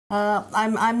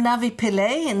I'm Navi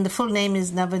Pillay, and the full name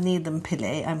is Navanethem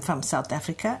Pillay. I'm from South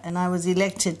Africa, and I was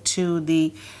elected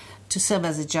to serve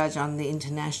as a judge on the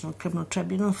International Criminal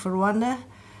Tribunal for Rwanda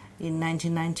in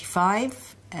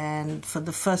 1995. And for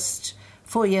the first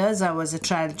 4 years, I was a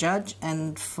trial judge,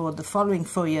 and for the following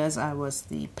 4 years, I was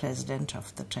the president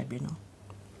of the tribunal.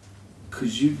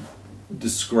 Could you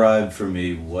describe for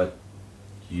me what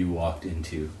you walked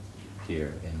into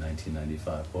here in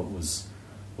 1995?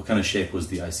 What kind of shape was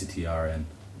the ICTR in?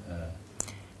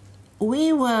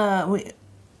 We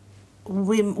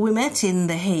met in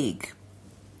The Hague,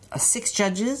 6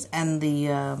 judges and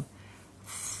the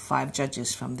 5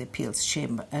 judges from the appeals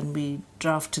chamber, and we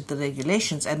drafted the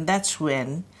regulations, and that's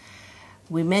when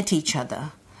we met each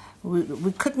other.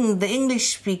 We couldn't, the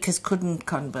English speakers couldn't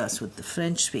converse with the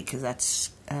French speakers.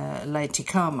 That's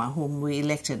Laitikama, whom we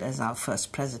elected as our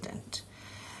first president.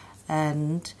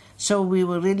 And so we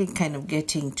were really kind of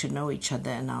getting to know each other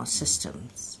and our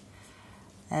systems.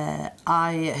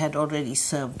 I had already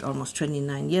served almost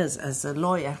 29 years as a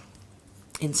lawyer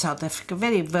in South Africa,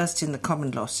 very versed in the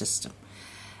common law system.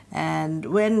 And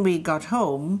when we got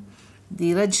home,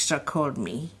 the registrar called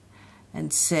me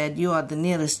and said, "You are the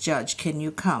nearest judge, can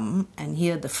you come and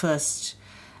hear the first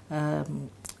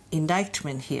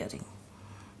indictment hearing?"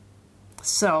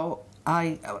 So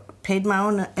I paid my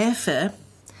own airfare.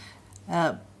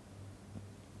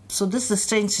 So this is a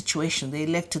strange situation. They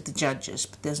elected the judges,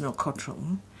 but there's no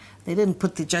courtroom. They didn't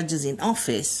put the judges in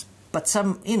office, but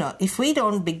if we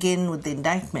don't begin with the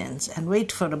indictments and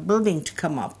wait for a building to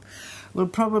come up, we'll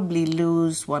probably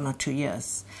lose 1 or 2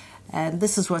 years. And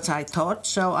this is what I thought,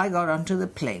 so I got onto the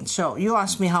plane. So you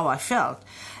asked me how I felt.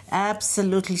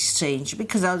 Absolutely strange,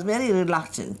 because I was very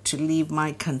reluctant to leave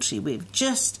my country. We've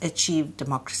just achieved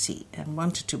democracy and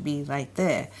wanted to be right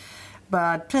there.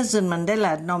 But President Mandela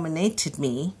had nominated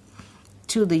me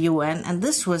to the UN, and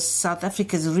this was South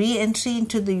Africa's re-entry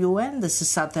into the UN. This is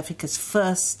South Africa's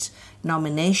first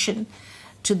nomination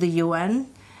to the UN.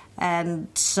 And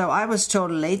so I was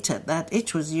told later that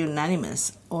it was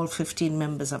unanimous, all 15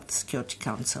 members of the Security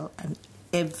Council and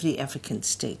every African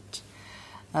state.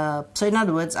 So in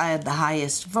other words, I had the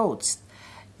highest votes.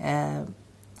 And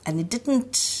it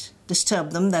didn't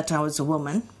disturb them that I was a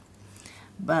woman.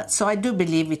 So I do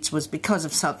believe it was because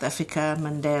of South Africa,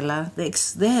 Mandela.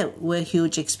 There were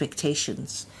huge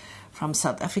expectations from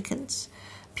South Africans.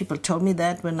 People told me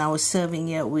that when I was serving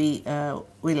here, we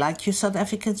like you South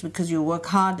Africans because you work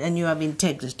hard and you have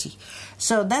integrity.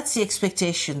 So that's the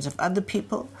expectations of other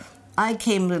people. I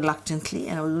came reluctantly,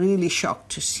 and I was really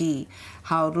shocked to see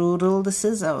how rural this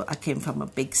is. I came from a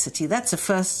big city. That's the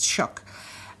first shock.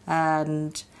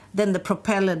 And then the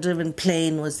propeller-driven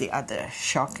plane was the other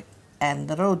shock. And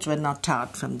the roads were not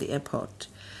tarred from the airport.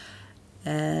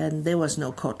 And there was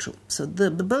no courtroom. So the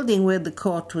building where the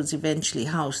court was eventually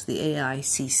housed, the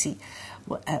AICC,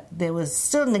 there was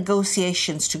still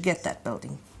negotiations to get that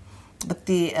building. But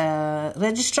the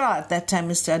registrar at that time,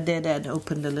 Mr. Adeda, had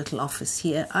opened a little office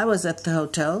here. I was at the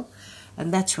hotel,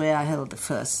 and that's where I held the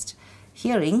first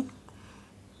hearing.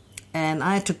 And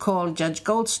I had to call Judge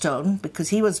Goldstone because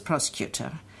he was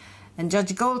prosecutor. And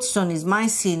Judge Goldstone is my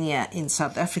senior in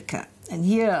South Africa. And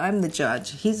here I'm the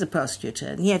judge, he's the prosecutor,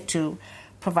 and he had to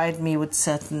provide me with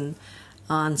certain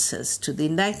answers to the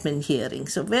indictment hearing.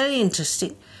 So very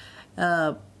interesting.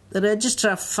 The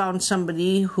registrar found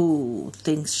somebody who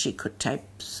thinks she could type,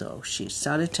 so she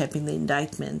started typing the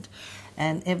indictment.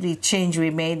 And every change we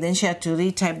made, then she had to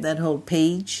retype that whole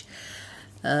page.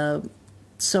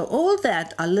 So all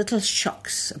that are little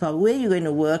shocks about where you're going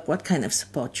to work, what kind of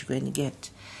support you're going to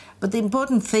get. But the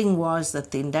important thing was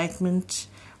that the indictment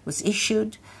was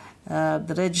issued.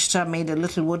 The registrar made a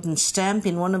little wooden stamp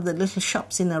in one of the little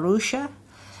shops in Arusha.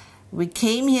 We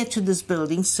came here to this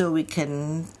building so we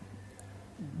can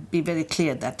be very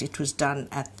clear that it was done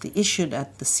issued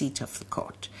at the seat of the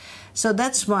court. So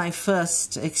that's my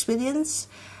first experience.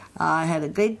 I had a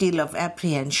great deal of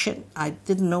apprehension. I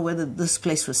didn't know whether this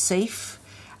place was safe.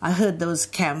 I heard there was a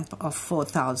camp of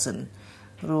 4,000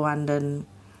 Rwandan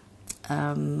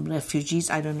refugees.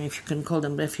 I don't know if you can call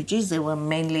them refugees. They were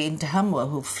mainly Interahamwe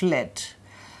who fled.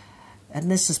 And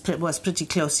this was pretty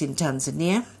close in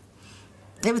Tanzania.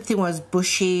 Everything was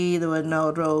bushy. There were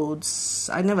no roads.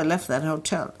 I never left that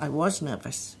hotel. I was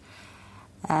nervous.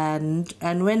 And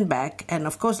went back. And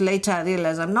of course, later I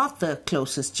realized I'm not the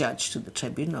closest judge to the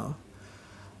tribunal.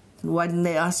 Why didn't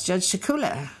they ask Judge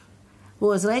Sekula, who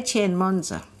was right here in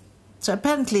Monza? So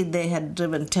apparently they had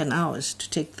driven 10 hours to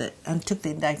took the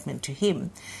indictment to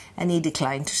him, and he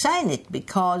declined to sign it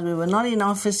because we were not in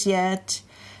office yet,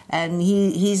 and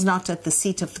he's not at the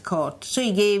seat of the court. So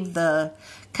he gave the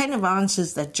kind of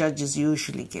answers that judges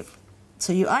usually give.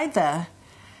 So you either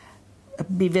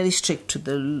be very strict to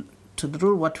the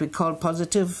rule, what we call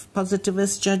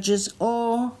positivist judges,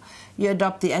 or you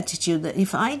adopt the attitude that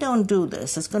if I don't do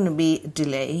this, there's going to be a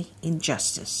delay in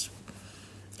justice.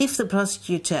 If the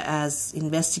prosecutor has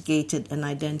investigated and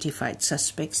identified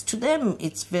suspects, to them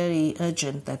it's very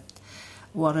urgent that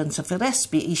warrants of arrest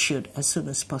be issued as soon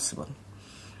as possible.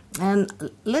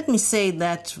 And let me say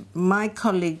that my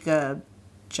colleague,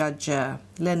 Judge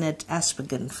Leonard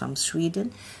Aspergen from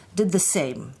Sweden, did the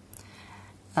same.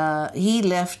 He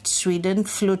left Sweden,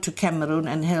 flew to Cameroon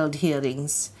and held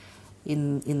hearings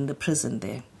in the prison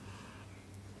there.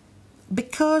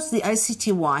 Because the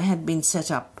ICTY had been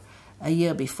set up a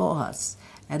year before us,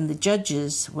 and the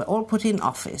judges were all put in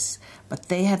office, but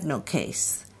they had no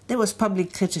case. There was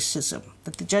public criticism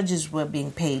that the judges were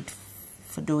being paid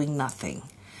for doing nothing.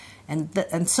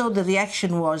 And so the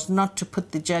reaction was not to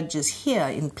put the judges here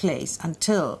in place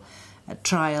until a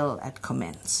trial had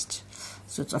commenced.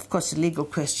 So it's, of course, a legal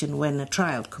question when a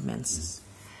trial commences.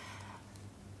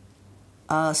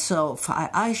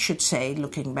 I should say,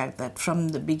 looking back, that from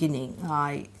the beginning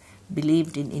I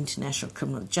believed in international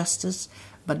criminal justice,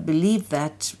 but believe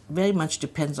that very much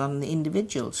depends on the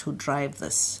individuals who drive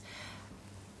this.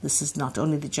 This is not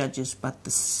only the judges, but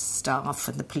the staff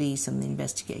and the police and the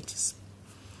investigators.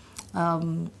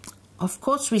 Of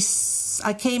course,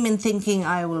 I came in thinking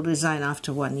I will resign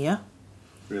after 1 year.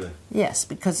 Really? Yes,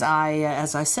 because I,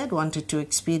 as I said, wanted to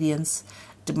experience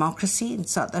democracy in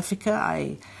South Africa.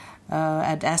 I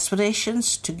had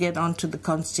aspirations to get onto the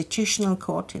Constitutional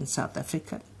Court in South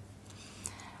Africa.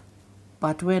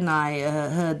 But when I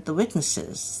heard the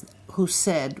witnesses who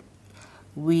said,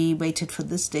 we waited for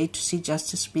this day to see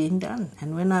justice being done.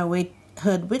 And when I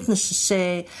heard witnesses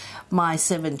say, my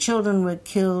 7 children were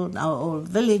killed, our whole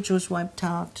village was wiped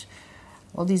out,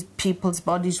 all these people's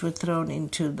bodies were thrown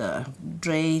into the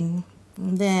drain,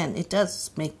 then it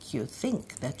does make you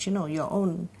think that, you know, your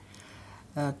own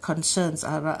concerns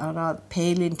are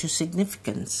pale into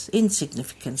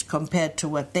insignificance compared to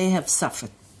what they have suffered.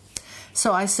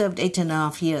 So I served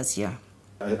 8.5 years here.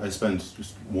 I spent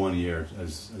just 1 year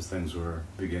as things were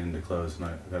beginning to close, and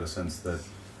I got a sense that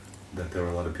there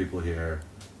were a lot of people here,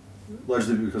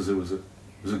 largely because it was a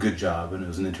good job and it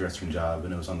was an interesting job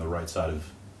and it was on the right side of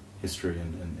history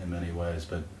in many ways.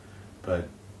 But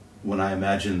when I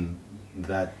imagine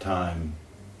that time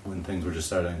when things were just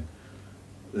starting,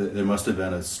 there must have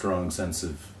been a strong sense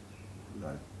of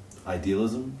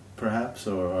idealism, perhaps,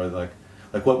 or like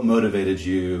what motivated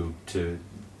you to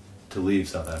leave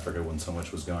South Africa when so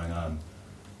much was going on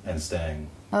and staying?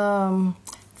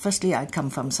 Firstly, I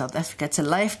come from South Africa. It's a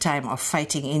lifetime of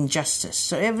fighting injustice.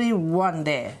 So everyone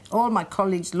there, all my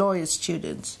colleagues, lawyers,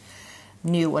 students,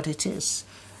 knew what it is.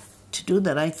 To do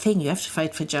the right thing, you have to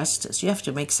fight for justice. You have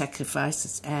to make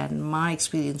sacrifices. And my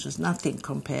experience was nothing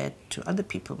compared to other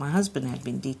people. My husband had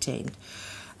been detained.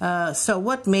 So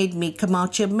what made me come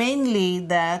out here? Mainly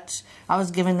that I was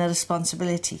given a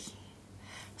responsibility.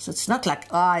 So it's not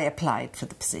like I applied for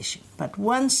the position. But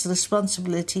once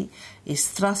responsibility is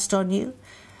thrust on you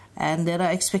and there are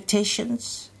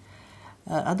expectations,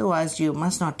 otherwise you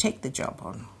must not take the job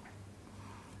on.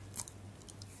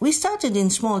 We started in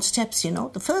small steps, you know.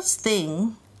 The first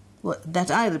thing that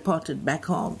I reported back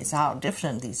home is how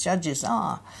different these judges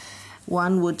are.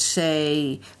 One would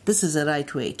say, this is the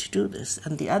right way to do this.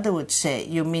 And the other would say,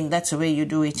 you mean that's the way you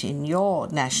do it in your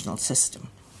national system.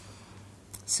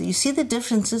 So you see the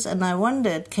differences, and I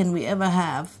wondered, can we ever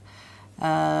have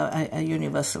a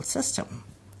universal system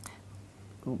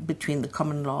between the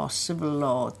common law, civil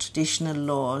law, traditional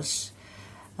laws,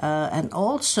 and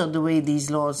also the way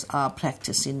these laws are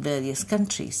practiced in various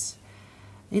countries.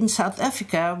 In South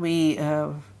Africa, we,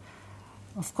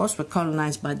 of course, were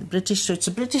colonized by the British, so it's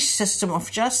a British system of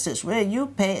justice where you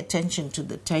pay attention to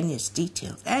the tiniest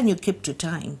details and you keep to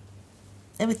time.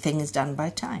 Everything is done by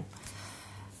time.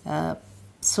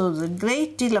 So there's a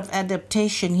great deal of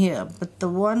adaptation here, but the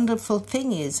wonderful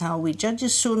thing is how we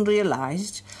judges soon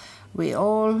realized we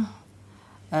all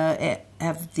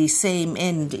have the same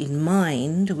end in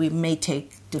mind. We may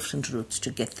take different routes to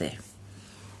get there.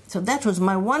 So that was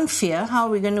my one fear, how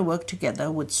are we going to work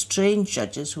together with strange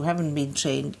judges who haven't been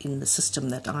trained in the system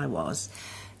that I was.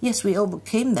 Yes, we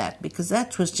overcame that because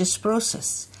that was just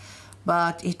process.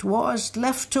 But it was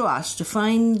left to us to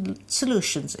find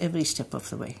solutions every step of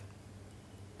the way.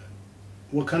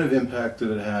 What kind of impact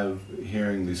did it have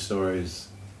hearing these stories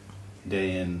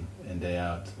day in and day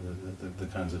out, the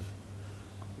kinds of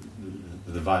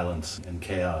the violence and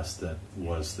chaos that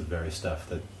was the very stuff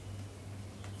that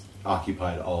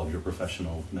occupied all of your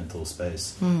professional mental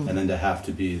space, and then to have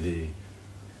to be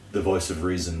the voice of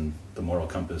reason, the moral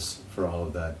compass for all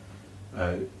of that.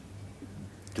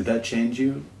 Did that change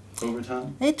you over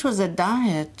time? It was a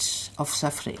diet of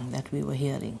suffering that we were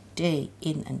hearing day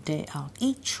in and day out,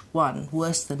 each one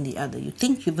worse than the other. You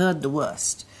think you've heard the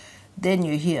worst, then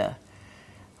you hear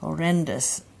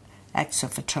horrendous acts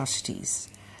of atrocities.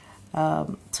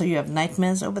 So you have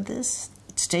nightmares over this.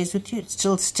 It stays with you. It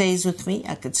still stays with me.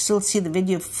 I could still see the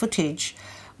video footage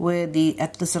where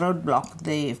at this roadblock,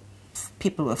 the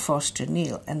people were forced to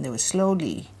kneel and they were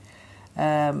slowly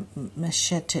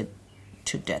macheted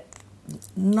to death.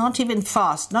 Not even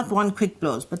fast, not one quick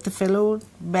blows, but the fellow would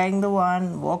bang the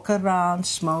one, walk around,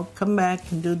 smoke, come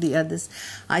back and do the others.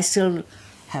 I still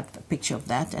have a picture of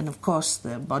that, and of course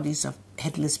the bodies of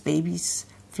headless babies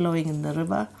flowing in the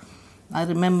river. I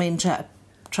remember in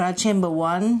trial chamber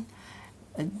 1,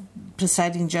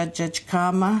 presiding judge, Judge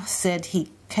Karma, said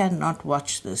he cannot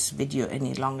watch this video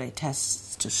any longer. It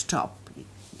has to stop.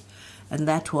 And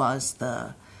that was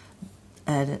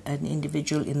an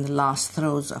individual in the last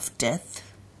throes of death.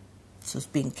 This was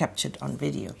being captured on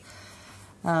video.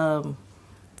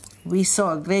 We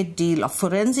saw a great deal of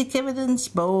forensic evidence,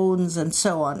 bones and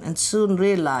so on, and soon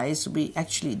realized we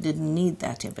actually didn't need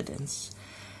that evidence.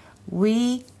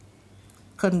 We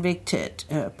convicted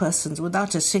persons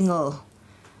without a single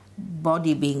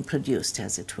body being produced,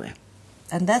 as it were.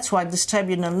 And that's why this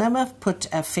tribunal never put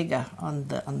a figure on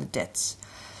the deaths.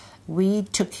 We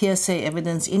took hearsay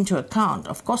evidence into account.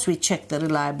 Of course, we checked the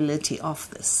reliability of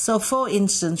this. So, for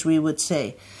instance, we would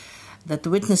say that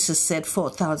the witnesses said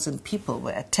 4,000 people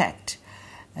were attacked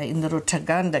in the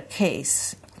Rutaganda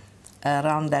case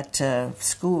around that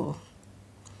school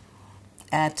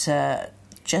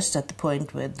just at the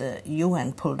point where the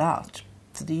UN pulled out.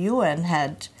 So the UN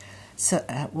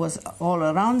was all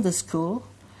around the school,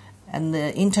 and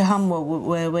the Interahamwe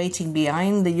were waiting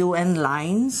behind the UN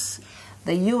lines.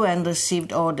 The UN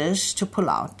received orders to pull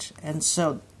out, and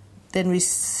so then we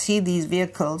see these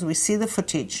vehicles, we see the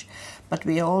footage, but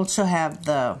we also have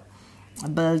the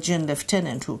Belgian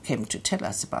lieutenant who came to tell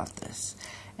us about this,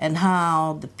 and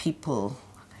how the people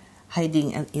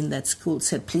hiding in that school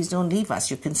said, please don't leave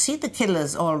us. You can see the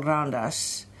killers all around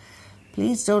us.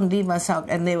 Please don't leave us out.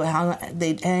 And they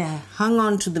hung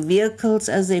on to the vehicles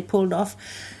as they pulled off.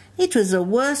 It was the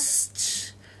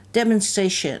worst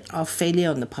demonstration of failure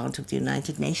on the part of the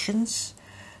United Nations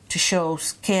to show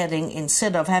caring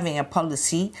instead of having a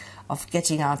policy of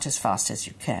getting out as fast as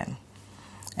you can.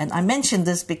 And I mention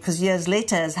this because years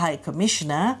later, as High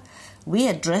Commissioner, we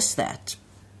addressed that.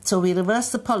 So we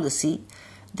reversed the policy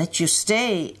that you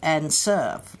stay and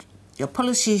serve. Your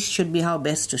policy should be how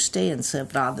best to stay and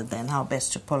serve rather than how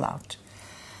best to pull out.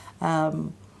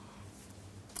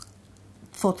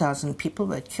 4,000 people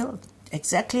were killed,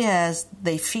 exactly as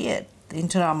they feared. The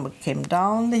Interahamwe came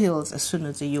down the hills as soon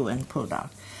as the UN pulled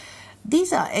out.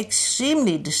 These are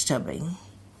extremely disturbing,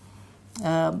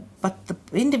 but the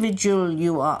individual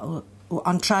you are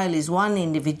on trial is one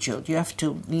individual. You have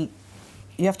to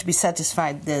be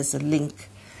satisfied there's a link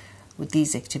with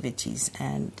these activities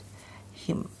and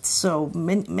him. So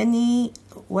many,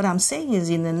 what I'm saying is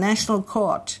in the national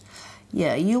court,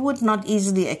 yeah, you would not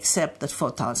easily accept that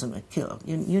 4,000 were killed.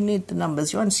 You need the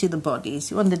numbers. You want to see the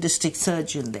bodies. You want the district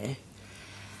surgeon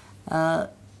there.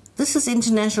 This is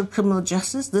international criminal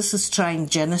justice. This is trying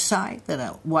genocide. There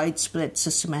are widespread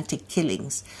systematic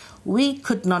killings. We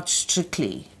could not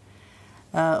strictly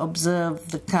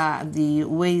observe the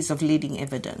ways of leading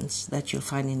evidence that you'll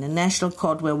find in a national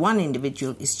court where one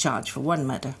individual is charged for one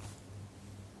murder.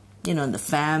 You know, and the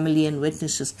family and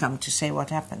witnesses come to say what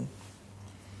happened.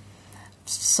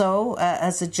 So,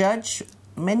 as a judge,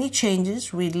 many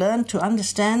changes. We learned to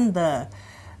understand the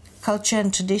culture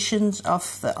and traditions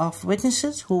of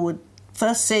witnesses who would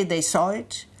first say they saw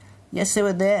it. Yes, they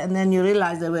were there, and then you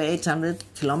realize they were 800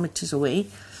 kilometers away.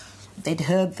 They'd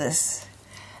heard this.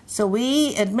 So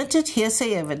we admitted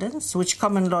hearsay evidence, which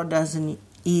common law doesn't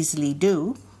easily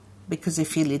do, because they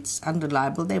feel it's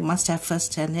unreliable. They must have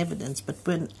first-hand evidence. But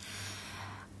when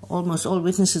almost all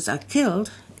witnesses are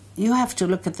killed, you have to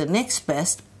look at the next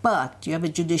best, but you have a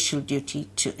judicial duty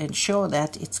to ensure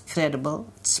that it's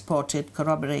credible, supported,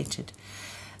 corroborated.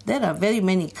 There are very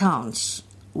many counts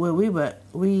where we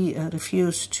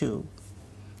refused to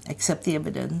accept the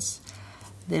evidence.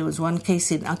 There was one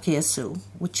case in Akiasu,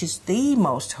 which is the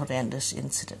most horrendous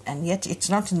incident, and yet it's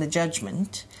not in the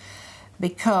judgment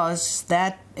because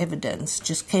that evidence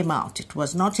just came out. It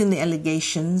was not in the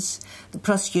allegations. The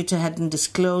prosecutor hadn't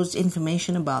disclosed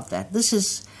information about that. This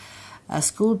is a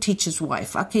school teacher's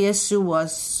wife. Akiasu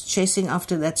was chasing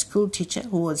after that school teacher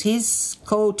who was his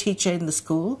co-teacher in the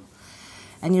school,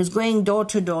 and he was going door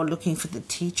to door looking for the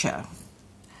teacher.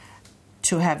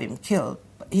 to have him killed.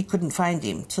 He couldn't find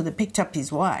him, so they picked up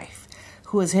his wife,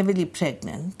 who was heavily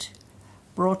pregnant,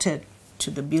 brought her to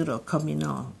the Bureau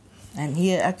Communal, and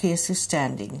here Akiyesu is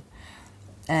standing,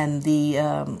 and the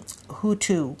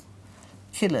Hutu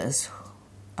killers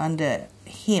under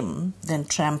him then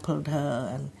trampled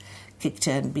her and kicked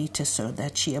her and beat her so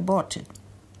that she aborted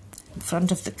in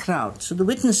front of the crowd. So the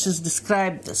witnesses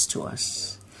described this to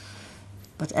us.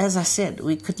 But as I said,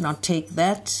 we could not take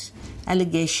that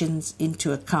allegations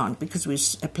into account because we're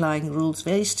applying rules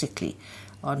very strictly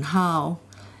on how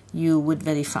you would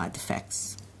verify the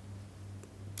facts.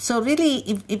 So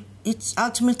really, it's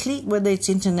ultimately, whether it's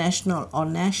international or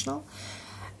national,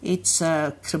 it's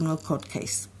a criminal court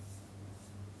case.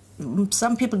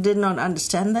 Some people did not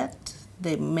understand that.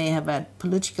 They may have had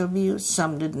political views.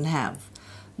 Some didn't have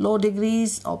law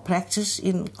degrees or practice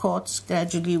in courts.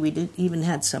 Gradually, we even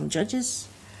had some judges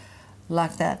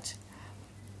like that.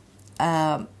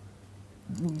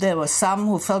 There were some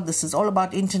who felt this is all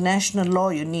about international law.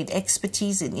 You need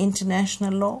expertise in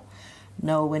international law.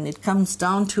 No, when it comes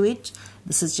down to it,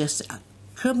 this is just a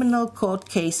criminal court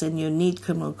case, and you need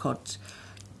criminal court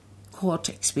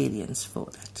experience for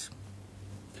that.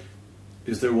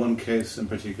 Is there one case in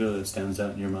particular that stands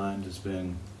out in your mind as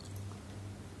being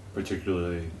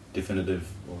particularly definitive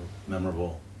or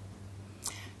memorable?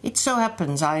 It so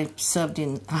happens I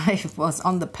was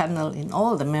on the panel in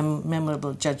all the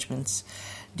memorable judgments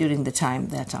during the time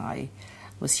that I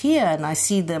was here, and I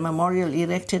see the memorial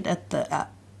erected at the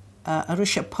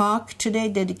Arusha Park today,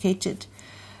 dedicated,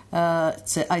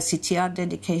 it's an ICTR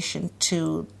dedication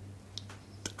to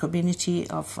the community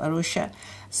of Arusha.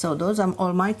 So those are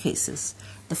all my cases.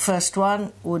 The first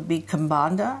one would be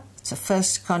Kambanda. It's the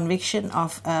first conviction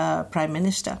of a prime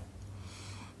minister.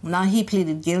 Now he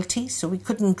pleaded guilty, so we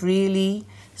couldn't really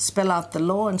spell out the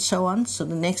law and so on. So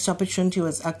the next opportunity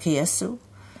was Akiyesu.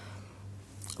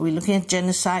 We're looking at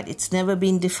genocide. It's never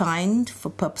been defined for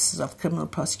purposes of criminal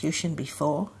prosecution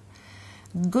before.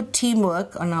 Good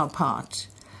teamwork on our part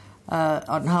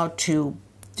on how to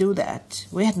do that.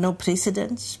 We had no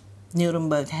precedents.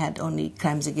 Nuremberg had only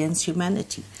crimes against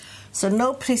humanity. So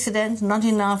no precedent, not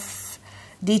enough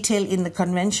detail in the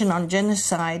Convention on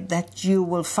Genocide that you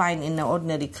will find in an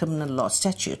ordinary criminal law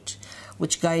statute,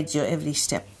 which guides your every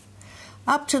step.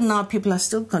 Up to now, people are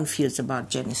still confused about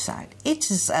genocide.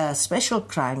 It is a special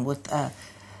crime with a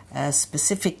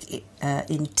specific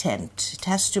intent. It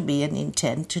has to be an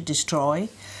intent to destroy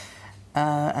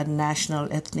a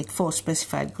national ethnic for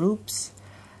specified groups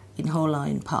in whole or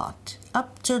in part.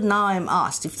 Up to now, I'm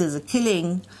asked if there's a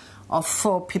killing of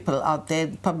 4 people out there,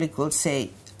 the public will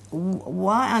say,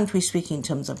 why aren't we speaking in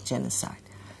terms of genocide?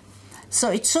 So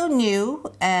it's so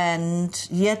new, and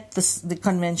yet the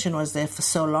convention was there for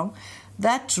so long.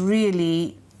 That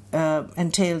really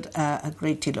entailed a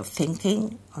great deal of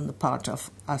thinking on the part of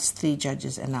us 3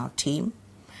 judges and our team.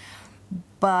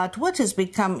 But what has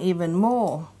become even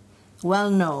more well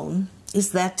known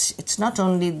is that it's not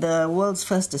only the world's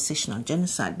first decision on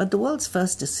genocide, but the world's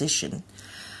first decision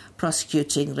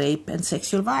prosecuting rape and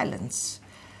sexual violence.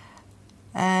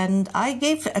 And I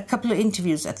gave a couple of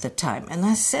interviews at the time, and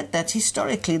I said that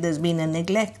historically there's been a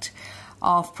neglect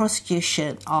of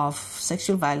prosecution of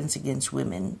sexual violence against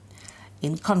women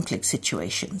in conflict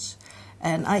situations.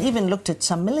 And I even looked at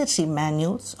some military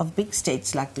manuals of big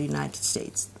states like the United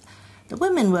States. The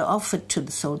women were offered to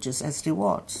the soldiers as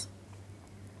rewards.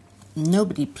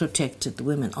 Nobody protected the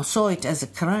women or saw it as a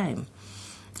crime.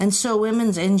 And so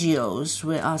women's NGOs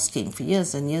were asking for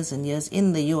years and years and years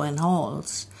in the UN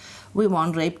halls, we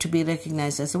want rape to be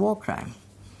recognized as a war crime.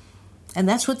 And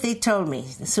that's what they told me.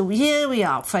 So here we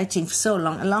are fighting for so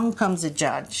long. Along comes a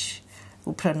judge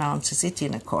who pronounces it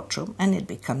in a courtroom, and it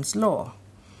becomes law.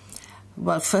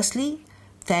 Well, firstly,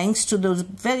 thanks to those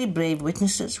very brave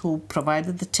witnesses who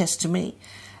provided the testimony,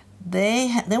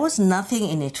 there was nothing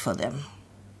in it for them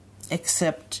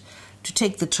except to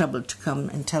take the trouble to come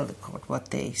and tell the court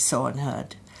what they saw and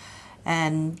heard.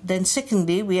 And then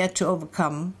secondly, we had to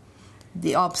overcome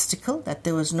the obstacle that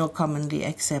there was no commonly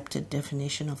accepted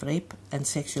definition of rape and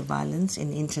sexual violence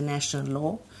in international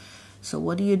law. So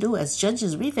what do you do as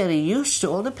judges? We're very used to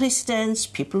all the precedents,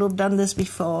 people who've done this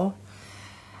before.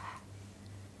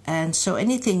 And so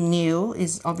anything new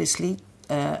is obviously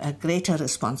a greater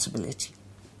responsibility.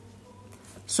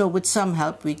 So with some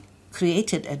help, we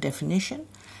created a definition,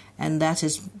 and that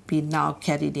has been now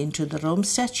carried into the Rome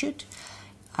Statute.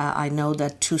 I know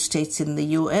that 2 states in the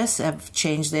US have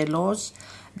changed their laws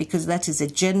because that is a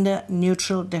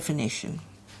gender-neutral definition.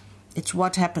 It's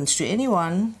what happens to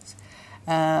anyone,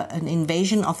 an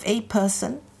invasion of a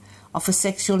person of a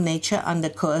sexual nature under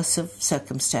coercive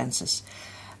circumstances.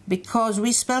 because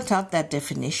we spelt out that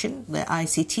definition. The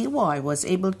ICTY was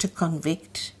able to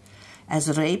convict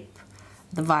as rape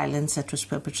the violence that was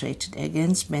perpetrated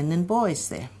against men and boys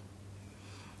there.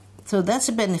 So that's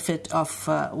a benefit of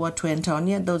what went on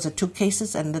here. Those are 2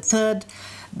 cases. And the third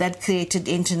that created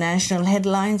international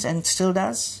headlines and still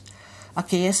does.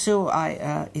 Akayesu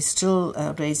is still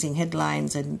raising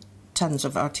headlines and tons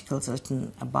of articles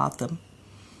written about them.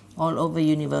 All over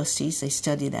universities, they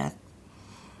study that.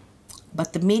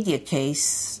 But the media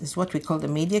case is what we call the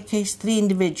media case. 3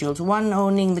 individuals, one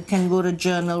owning the Kangaroo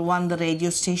Journal, one the radio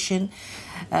station,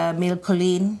 Mil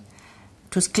Colleen.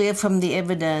 It was clear from the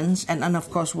evidence, and of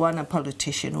course one a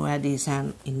politician who had his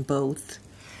hand in both.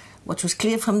 What was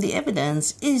clear from the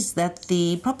evidence is that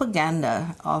the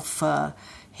propaganda of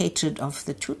hatred of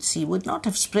the Tutsi would not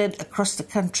have spread across the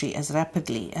country as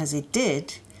rapidly as it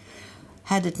did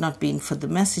had it not been for the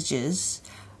messages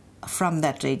from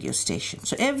that radio station.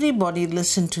 So everybody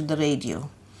listened to the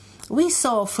radio. We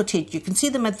saw footage. You can see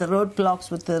them at the roadblocks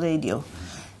with the radio.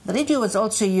 The radio was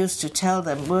also used to tell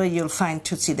them where you'll find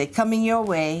Tutsi. They're coming your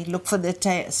way, look for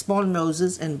their small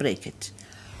noses and break it.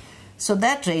 So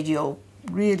that radio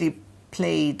really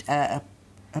played a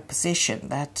position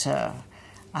that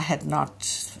I had not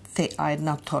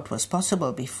thought was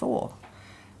possible before.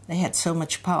 They had so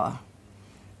much power.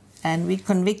 And we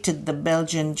convicted the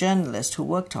Belgian journalist who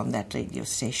worked on that radio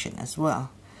station as well,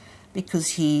 because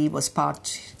he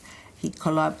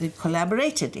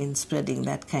collaborated in spreading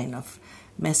that kind of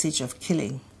message of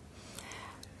killing.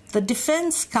 The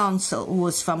defense counsel, who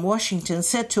was from Washington,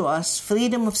 said to us,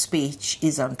 freedom of speech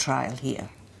is on trial here,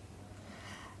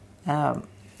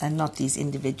 and not these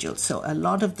individuals. So a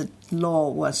lot of the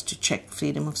law was to check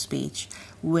freedom of speech,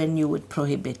 when you would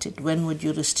prohibit it, when would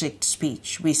you restrict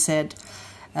speech. We said,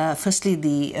 firstly,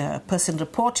 the person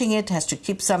reporting it has to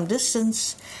keep some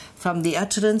distance from the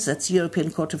utterance. That's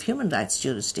European Court of Human Rights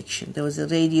jurisdiction. There was a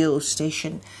radio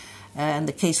station, and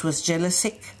the case was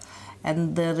Jelisic,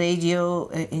 and the radio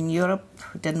in Europe,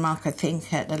 Denmark, I think,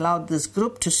 had allowed this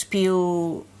group to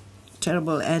spew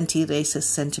terrible anti-racist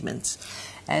sentiments.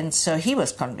 And so he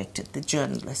was convicted, the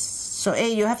journalist. So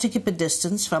A, you have to keep a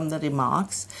distance from the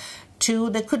remarks. 2,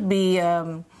 there could be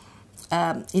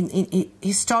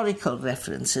historical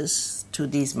references to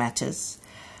these matters.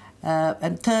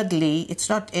 And thirdly, it's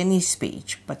not any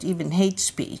speech, but even hate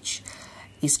speech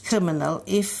is criminal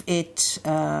if it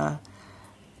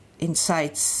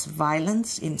incites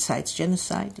violence, incites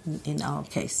genocide, in our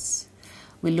case.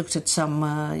 We looked at some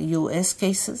US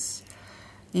cases.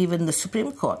 Even the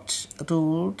Supreme Court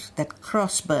ruled that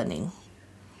cross-burning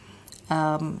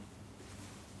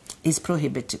is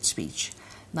prohibited speech.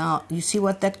 Now, you see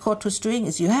what that court was doing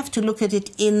is you have to look at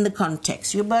it in the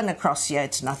context. You burn a cross here,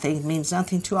 it's nothing, it means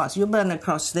nothing to us. You burn a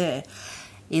cross there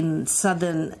in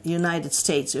southern United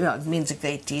States, well, it means a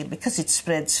great deal because it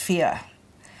spreads fear.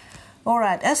 All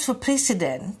right, as for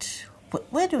precedent,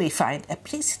 where do we find a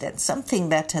precedent, something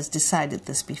that has decided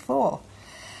this before?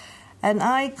 And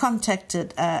I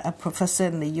contacted a professor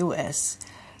in the US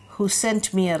who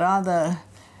sent me a rather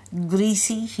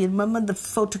greasy, you remember the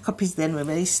photocopies then were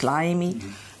very slimy.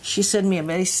 Mm-hmm. She sent me a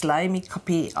very slimy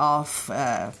copy of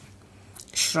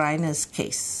Schreiner's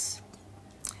case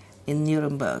in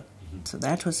Nuremberg. Mm-hmm. So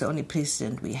that was the only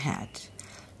precedent we had.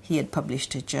 He had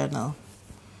published a journal.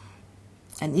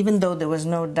 And even though there was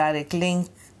no direct link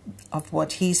of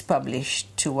what he's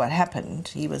published to what happened,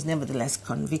 he was nevertheless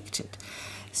convicted.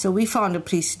 So we found a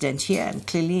precedent here, and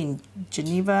clearly in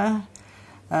Geneva,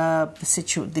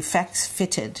 the facts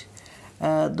fitted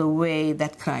the way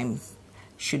that crime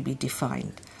should be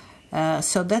defined.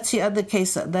 So that's the other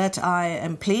case that I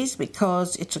am pleased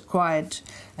because it required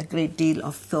a great deal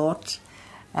of thought,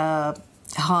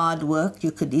 hard work.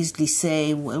 You could easily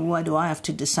say, well, why do I have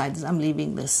to decide this? I'm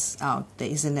leaving this out. There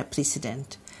isn't a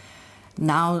precedent.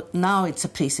 Now it's a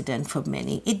precedent for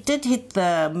many. It did hit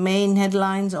the main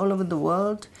headlines all over the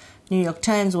world. New York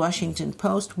Times, Washington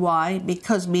Post. Why?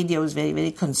 Because media was very,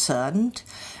 very concerned.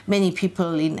 Many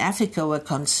people in Africa were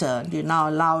concerned. You're now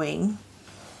allowing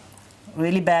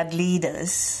really bad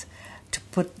leaders to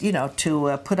put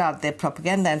out their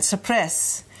propaganda and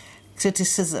suppress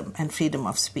criticism and freedom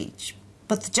of speech.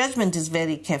 But the judgment is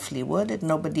very carefully worded.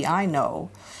 Nobody I know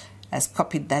has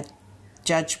copied that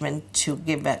judgment to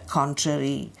give a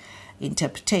contrary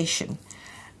interpretation.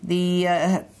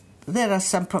 There are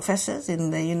some professors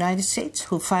in the United States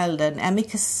who filed an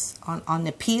amicus on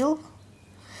appeal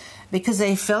because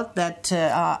they felt that,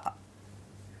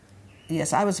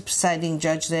 yes, I was a presiding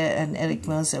judge there and Eric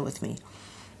Mercer with me.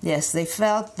 Yes, they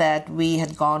felt that we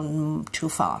had gone too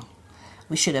far.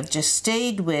 We should have just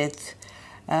stayed with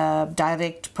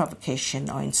direct provocation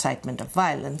or incitement of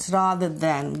violence, rather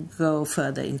than go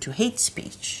further into hate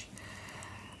speech,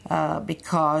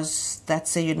 because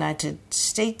that's the United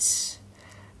States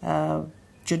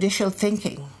judicial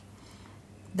thinking.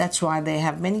 That's why they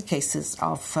have many cases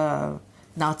of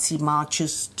Nazi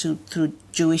marches through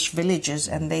Jewish villages,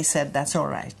 and they said that's all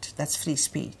right, that's free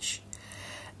speech.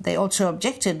 They also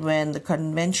objected when the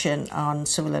Convention on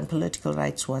Civil and Political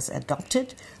Rights was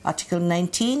adopted. Article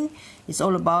 19 is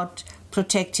all about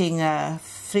protecting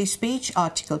free speech.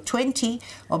 Article 20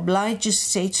 obliges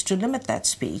states to limit that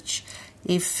speech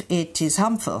if it is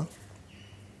harmful.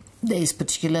 There is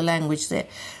particular language there.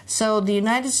 So the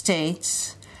United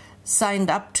States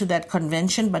signed up to that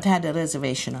convention but had a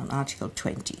reservation on Article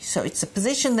 20. So it's a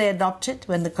position they adopted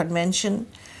when the convention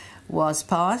was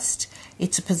passed.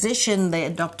 It's a position they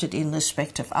adopted in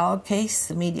respect of our case,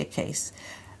 the media case.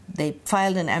 They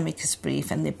filed an amicus brief,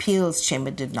 and the appeals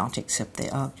chamber did not accept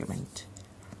their argument.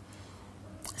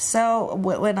 So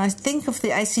when I think of the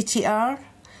ICTR,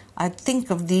 I think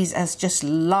of these as just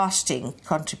lasting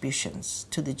contributions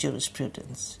to the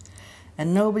jurisprudence.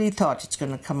 And nobody thought it's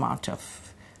going to come out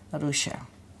of Arusha.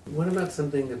 What about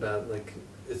something about, like,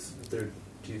 do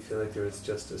you feel like there is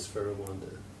justice for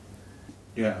Rwanda?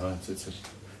 Yeah, well, it's a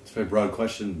very broad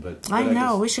question, but I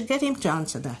know, we should get him to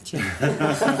answer that. Yeah.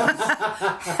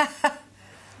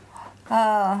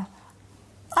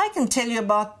 I can tell you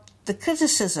about the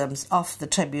criticisms of the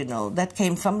tribunal that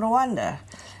came from Rwanda.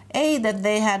 A, that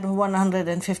they had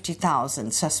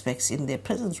 150,000 suspects in their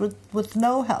prisons with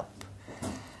no help,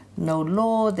 no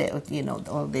law.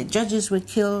 All their judges were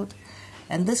killed,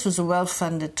 and this was a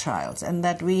well-funded trials, and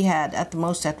that we had at the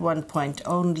most at one point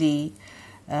only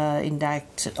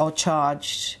indicted or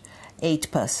charged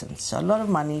 8 persons, so a lot of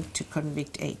money to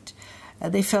convict 8.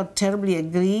 They felt terribly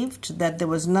aggrieved that there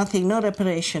was no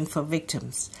reparation for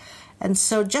victims. And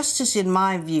so justice, in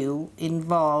my view,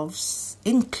 includes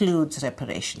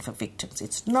reparation for victims.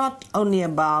 It's not only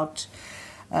about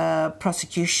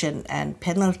prosecution and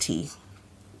penalty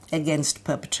against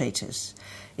perpetrators.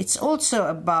 It's also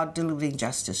about delivering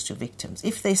justice to victims.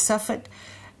 If they suffered,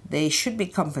 they should be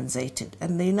compensated.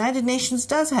 And the United Nations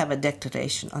does have a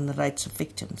declaration on the rights of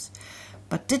victims,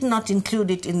 but did not include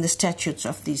it in the statutes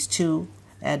of these 2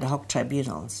 ad hoc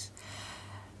tribunals.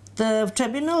 The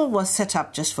tribunal was set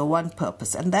up just for one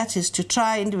purpose, and that is to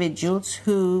try individuals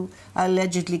who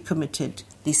allegedly committed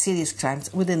these serious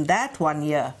crimes within that 1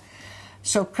 year.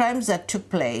 So crimes that took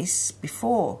place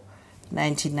before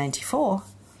 1994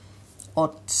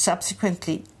 or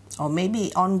subsequently, or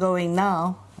maybe ongoing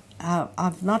now,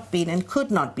 have not been and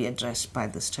could not be addressed by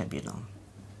this tribunal.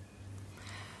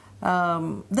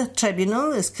 The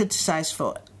tribunal is criticized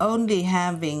for only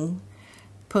having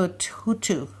put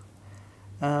Hutu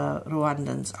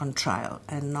Rwandans on trial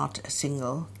and not a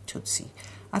single Tutsi.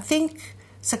 I think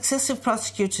successive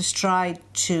prosecutors tried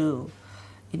to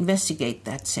investigate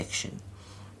that section,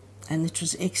 and it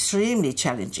was extremely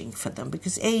challenging for them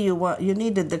because you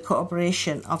needed the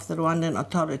cooperation of the Rwandan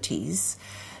authorities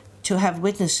to have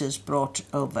witnesses brought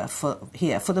over for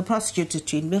the prosecutor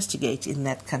to investigate in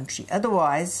that country.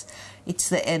 Otherwise, it's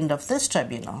the end of this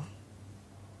tribunal.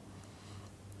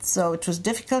 So it was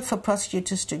difficult for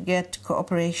prosecutors to get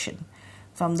cooperation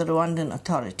from the Rwandan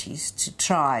authorities to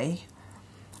try,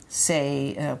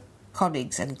 say,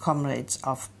 colleagues and comrades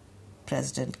of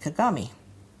President Kagame.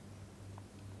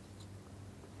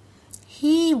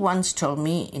 He once told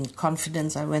me in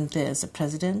confidence, I went there as a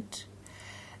president,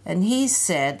 and he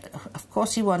said, of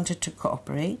course he wanted to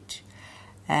cooperate,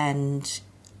 and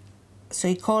so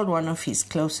he called one of his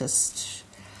closest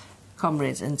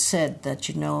comrades and said that,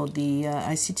 the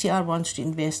ICTR wants to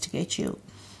investigate you.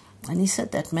 And he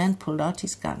said that man pulled out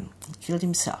his gun and killed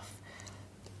himself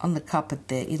on the carpet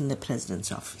there in the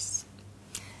president's office.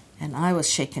 And I was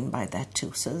shaken by that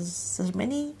too. So there's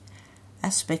many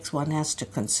aspects one has to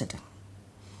consider.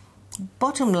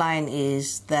 Bottom line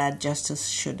is that justice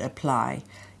should apply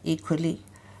equally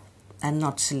and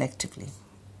not selectively.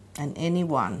 And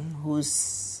anyone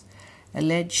who's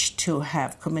alleged to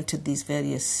have committed these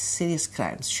various serious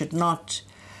crimes should not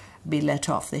be let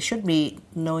off. There should be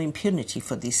no impunity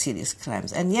for these serious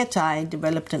crimes. And yet I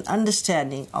developed an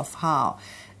understanding of how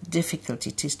difficult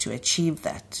it is to achieve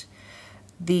that.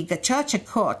 The Gacaca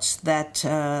courts that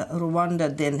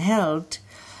Rwanda then held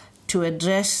to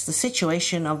address the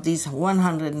situation of these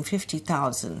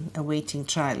 150,000 awaiting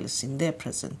trials in their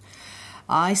prison,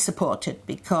 I supported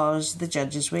because the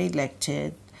judges were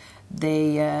elected.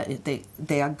 They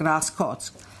are grass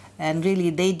courts, and really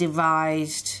they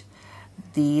devised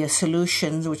the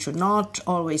solutions, which were not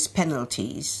always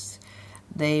penalties.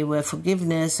 They were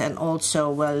forgiveness and also,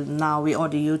 well, now we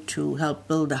order you to help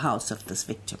build the house of this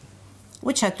victim,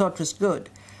 which I thought was good.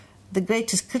 The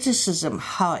greatest criticism,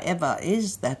 however,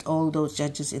 is that all those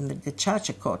judges in the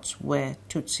Gacaca courts were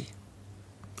Tutsi,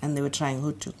 and they were trying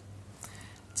Hutu.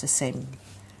 It's the same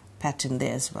pattern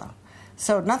there as well.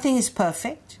 So nothing is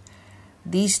perfect.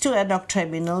 These two ad hoc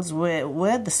tribunals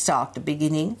were the start, the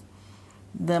beginning.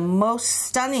 The most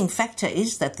stunning factor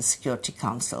is that the Security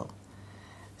Council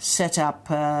set up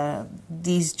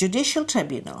these judicial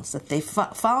tribunals, that they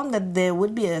found that there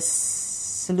would be a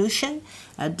solution,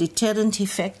 a deterrent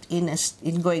effect in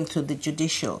going through the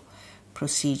judicial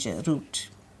procedure route.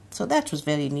 So that was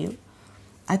very new.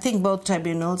 I think both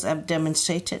tribunals have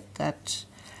demonstrated that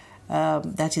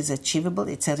that is achievable.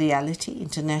 It's a reality,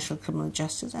 international criminal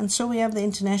justice. And so we have the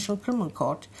International Criminal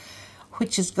Court,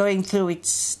 which is going through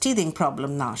its teething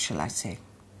problem now, shall I say.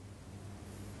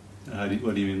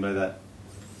 What do you mean by that?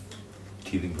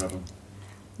 Teething problem?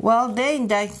 Well, their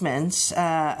indictments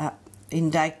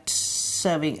indict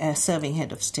serving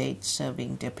head of state,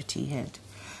 serving deputy head.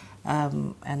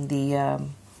 And the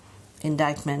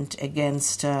indictment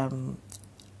against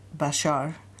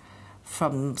Bashar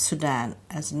from Sudan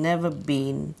has never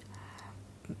been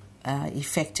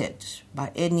effected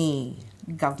by any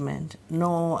government,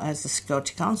 nor has the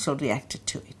Security Council reacted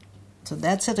to it. So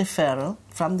that's a referral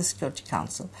from the Security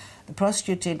Council. The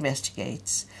prosecutor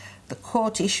investigates. The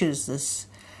court issues this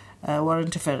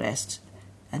warrant of arrest,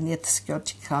 and yet the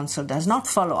Security Council does not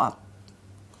follow up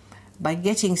by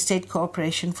getting state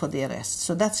cooperation for the arrest.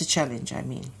 So that's a challenge, I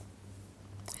mean.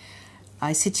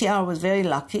 ICTR was very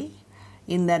lucky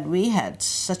in that we had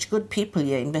such good people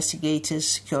here, investigators,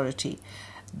 security,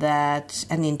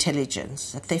 and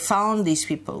intelligence, that they found these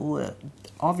people who were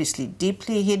obviously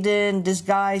deeply hidden,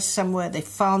 disguised somewhere. They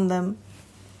found them,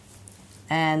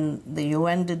 and the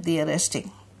UN did the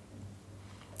arresting.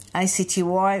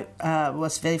 ICTY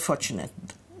was very fortunate.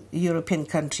 European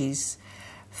countries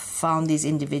found these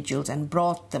individuals and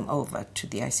brought them over to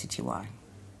the ICTY.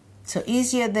 So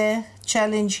easier there,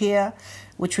 challenge here,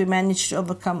 which we managed to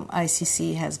overcome.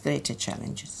 ICC has greater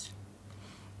challenges.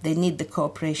 They need the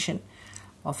cooperation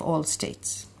of all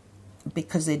states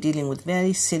because they're dealing with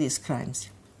very serious crimes.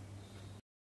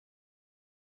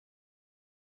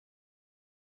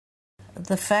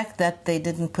 The fact that they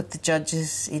didn't put the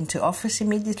judges into office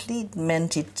immediately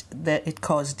meant that it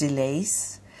caused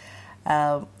delays,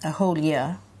 a whole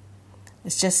year.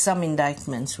 It's just some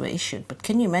indictments were issued. But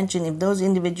can you imagine if those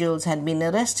individuals had been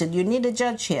arrested? You need a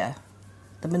judge here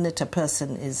the minute a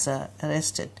person is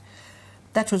arrested.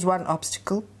 That was one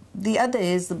obstacle. The other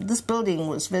is that this building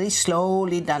was very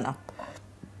slowly done up.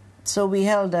 So we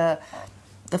held the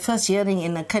first hearing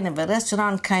in a kind of a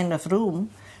restaurant kind of room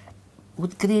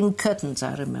with green curtains,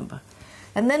 I remember.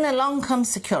 And then along comes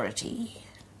security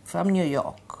from New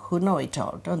York, who know it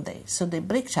all, don't they? So they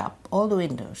bricked up all the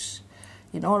windows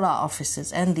in all our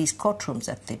offices and these courtrooms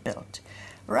that they built.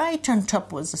 Right on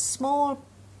top was a small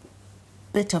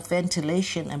bit of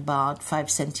ventilation, about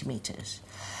 5 centimeters.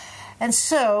 And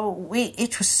so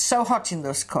it was so hot in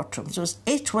those courtrooms.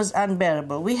 It was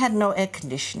unbearable. We had no air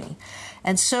conditioning.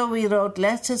 And so we wrote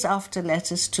letters after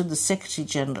letters to the Secretary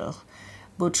General,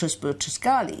 Boutros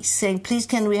Ghali, saying, please,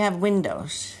 can we have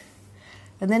windows?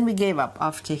 And then we gave up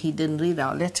after he didn't read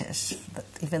our letters,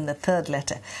 even the third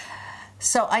letter.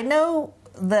 So I know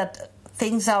that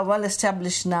things are well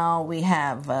established now. We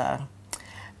have,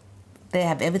 they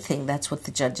have everything. That's what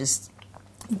the judges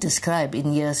describe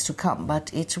in years to come. But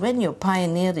it's when you're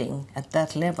pioneering at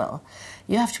that level,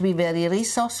 you have to be very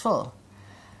resourceful.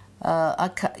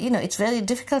 It's very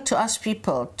difficult to ask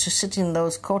people to sit in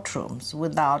those courtrooms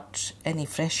without any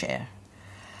fresh air.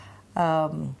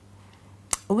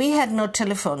 We had no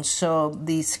telephones, so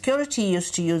the security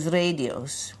used to use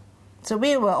radios. So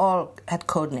we were all had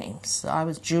code names. So I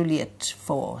was Juliet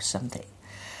 4 something.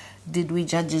 Did we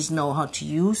judges know how to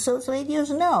use those radios?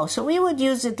 No. So we would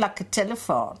use it like a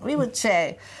telephone. We would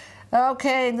say,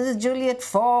 okay, this is Juliet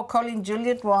 4 calling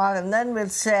Juliet 1, and then we'll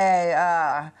say,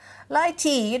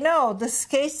 Lighty, you know, this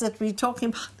case that we're talking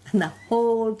about, and the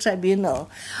whole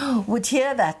tribunal would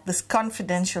hear that, this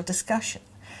confidential discussion.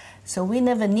 So we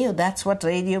never knew that's what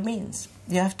radio means.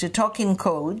 You have to talk in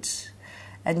codes,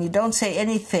 and you don't say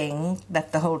anything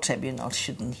that the whole tribunal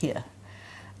shouldn't hear.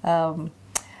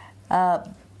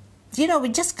 You know, we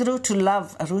just grew to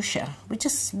love Arusha.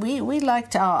 We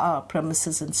liked our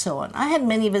premises and so on. I had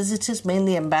many visitors,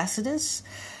 mainly ambassadors,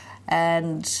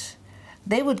 and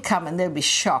they would come and they'd be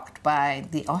shocked by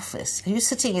the office. You're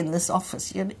sitting in this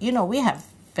office. You know, we have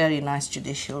very nice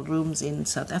judicial rooms in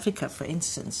South Africa, for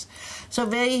instance. So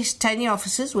very tiny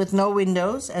offices with no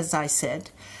windows, as I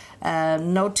said.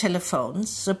 no telephones.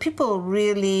 So people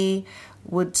really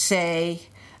would say,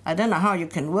 I don't know how you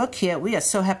can work here. We are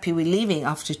so happy we're leaving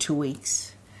after 2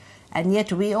 weeks. And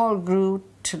yet we all grew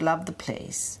to love the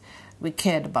place. We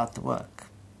cared about the work.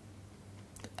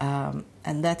 And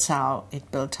that's how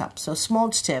it built up. So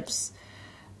small steps,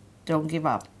 don't give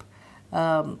up.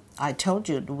 I told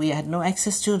you we had no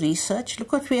access to research.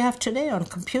 Look what we have today on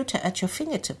computer at your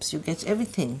fingertips. You get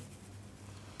everything.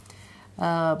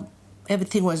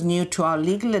 Everything was new to our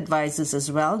legal advisors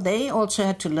as well. They also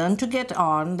had to learn to get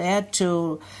on. They had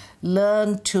to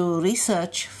learn to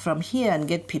research from here and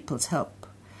get people's help.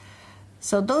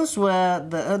 So those were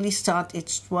the early start.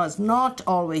 It was not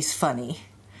always funny.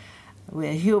 We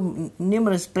had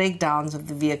numerous breakdowns of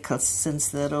the vehicles since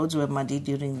the roads were muddy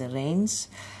during the rains.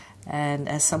 And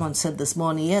as someone said this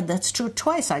morning, yeah, that's true.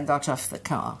 Twice I got off the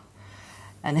car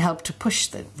and helped to push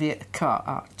the car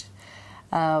out.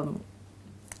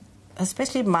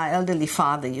 Especially my elderly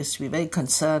father used to be very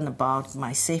concerned about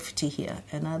my safety here.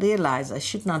 And I realized I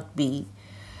should not be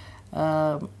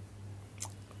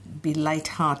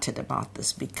light-hearted about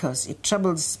this, because it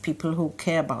troubles people who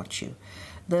care about you.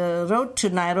 The road to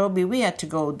Nairobi, we had to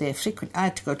go there frequently. I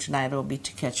had to go to Nairobi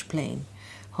to catch a plane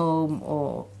home,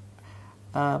 or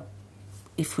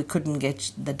if we couldn't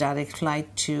get the direct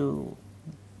flight to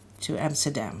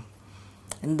Amsterdam.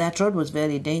 And that road was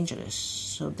very dangerous.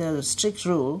 So there's a strict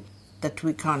rule that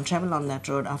we can't travel on that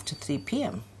road after 3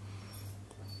 p.m.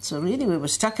 So really we were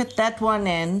stuck at that one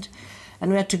end,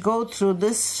 and we had to go through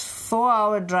this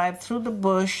 4-hour drive through the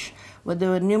bush where there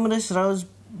were numerous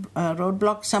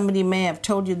roadblocks. Somebody may have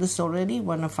told you this already.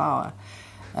 One of our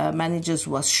managers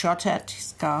was shot at,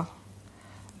 his car.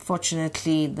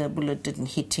 Fortunately, the bullet didn't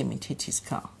hit him, it hit his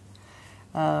car.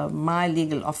 My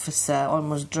legal officer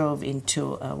almost drove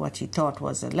into what he thought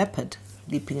was a leopard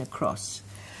leaping across.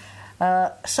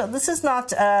 So this is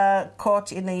not a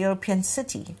court in a European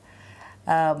city,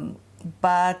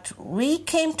 but we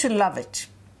came to love it.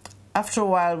 After a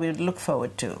while, we'd look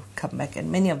forward to come back,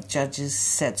 and many of the judges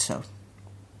said so.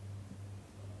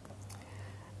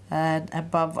 And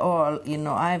above all, you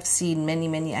know, I've seen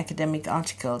many academic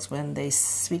articles when they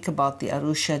speak about the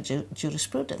Arusha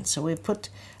jurisprudence. So we put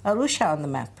Arusha on the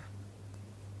map.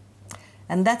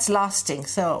 And that's lasting.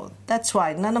 So that's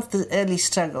why none of the early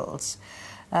struggles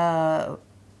were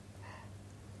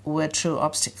true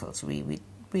obstacles. We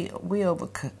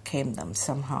overcame them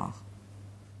somehow.